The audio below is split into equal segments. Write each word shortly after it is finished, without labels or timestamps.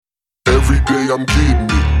day I'm getting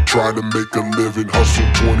it. Trying to make a living, hustle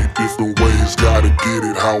 20 different ways. Gotta get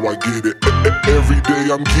it how I get it. Every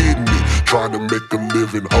day I'm getting it. Trying to make a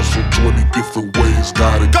living, hustle 20 different ways.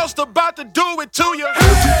 Gotta Ghost about to do it to you.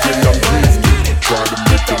 Every day I'm getting it. Trying to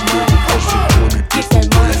make a living, hustle 20 different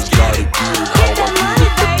ways. Gotta get it how I get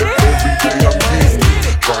it. Every day I'm getting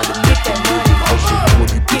it. Trying to make a living, hustle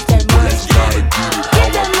 20 different ways. Gotta get it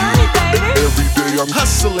how I get it. Every day I'm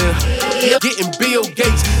hustling, getting Bill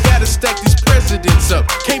Gates. Gotta stack these presidents up.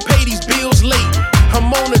 Can't pay these bills late.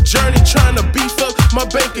 I'm on a journey trying to beef up my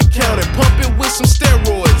bank account and pump it with some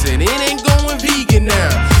steroids, and it ain't going vegan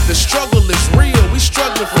now. The struggle is real, we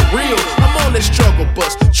struggling for real. I'm on that struggle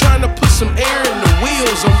bus, trying to put some air in the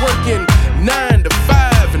wheels. I'm working 9 to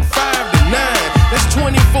 5 and 5 to 9. That's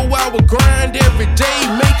 24-hour grind every day,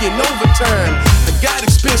 making overtime. I got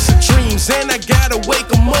expensive dreams and I gotta wake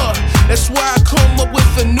them up. That's why I come up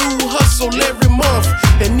with a new hustle every month.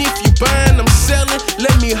 And if you buying, I'm selling,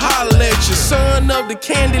 let me holler at you. Son of the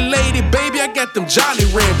candy lady, baby, I got them Jolly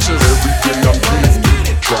Ranchers. Every day I'm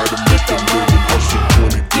getting it. Try to make a living, hustle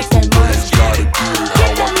 20 different ways. Gotta get it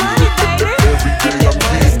how I get it. Every day I'm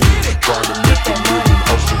getting it. Try to make a living,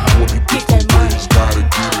 hustle 20 different ways. Gotta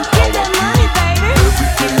get it how I get it. Every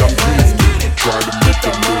day I'm getting it. Try to make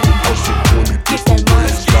a living, hustle 20 different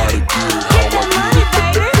ways. Gotta get it how I get it.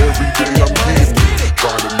 Every day I'm getting it.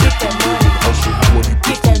 Try to make a living, hustle 20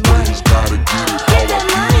 different ways. Gotta get it how I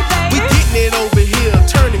get it. We getting it over here,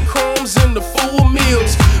 turning crumbs into full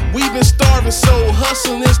meals. We've been starving, so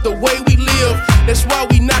hustling is the way we live. That's why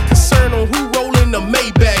we not concerned on who rollin' the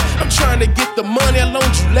Maybach. I'm trying to get the money I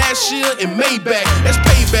loaned you last year in Maybach. That's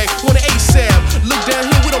payback, want it ASAP. Look down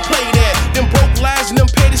here, we don't play that. Them broke lies and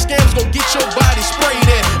them petty scams gon' get your body sprayed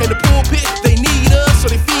at. And the pulpit, they need us,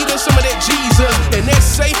 so they feed us some of that Jesus. And that's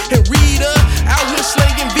say and read us, out here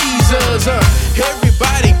slanging visas.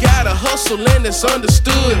 Everybody gotta hustle and it's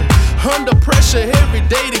understood. Under pressure every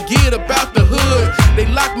day to get about the hood. They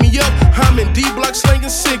lock me up, I'm in D-block slinging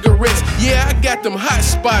cigarettes. Yeah, I got them hot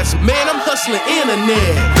spots, man, I'm hustling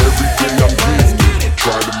internet. Every day I'm getting it.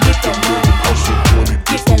 Try to make a living, hustle 20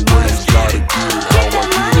 different ways. Gotta get it how I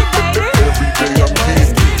get it. Every day I'm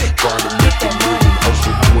getting it. Try to make a living,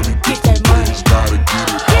 hustle 20 different ways. Gotta get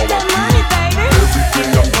it how I get it. Every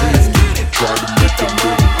day I'm getting it. Try to make a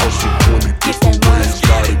living, hustle 20 different ways.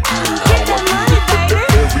 Gotta get it how I get it.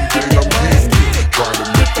 Every day I'm getting it. Try to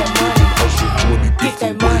make a living, hustle 20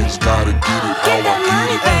 different ways. Gotta get it how I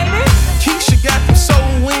get it. Keisha got them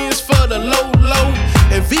soul wins for the low.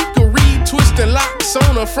 And Vika Reed twisting locks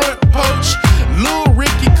on her front porch. Lil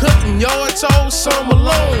Ricky cutting yards all summer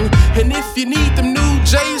long. And if you need them new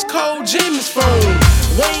J's, call Jimmy's phone.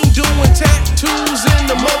 Wayne doing tattoos in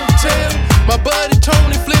the motel. My buddy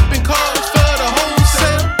Tony flipping cars for the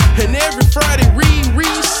wholesale. And every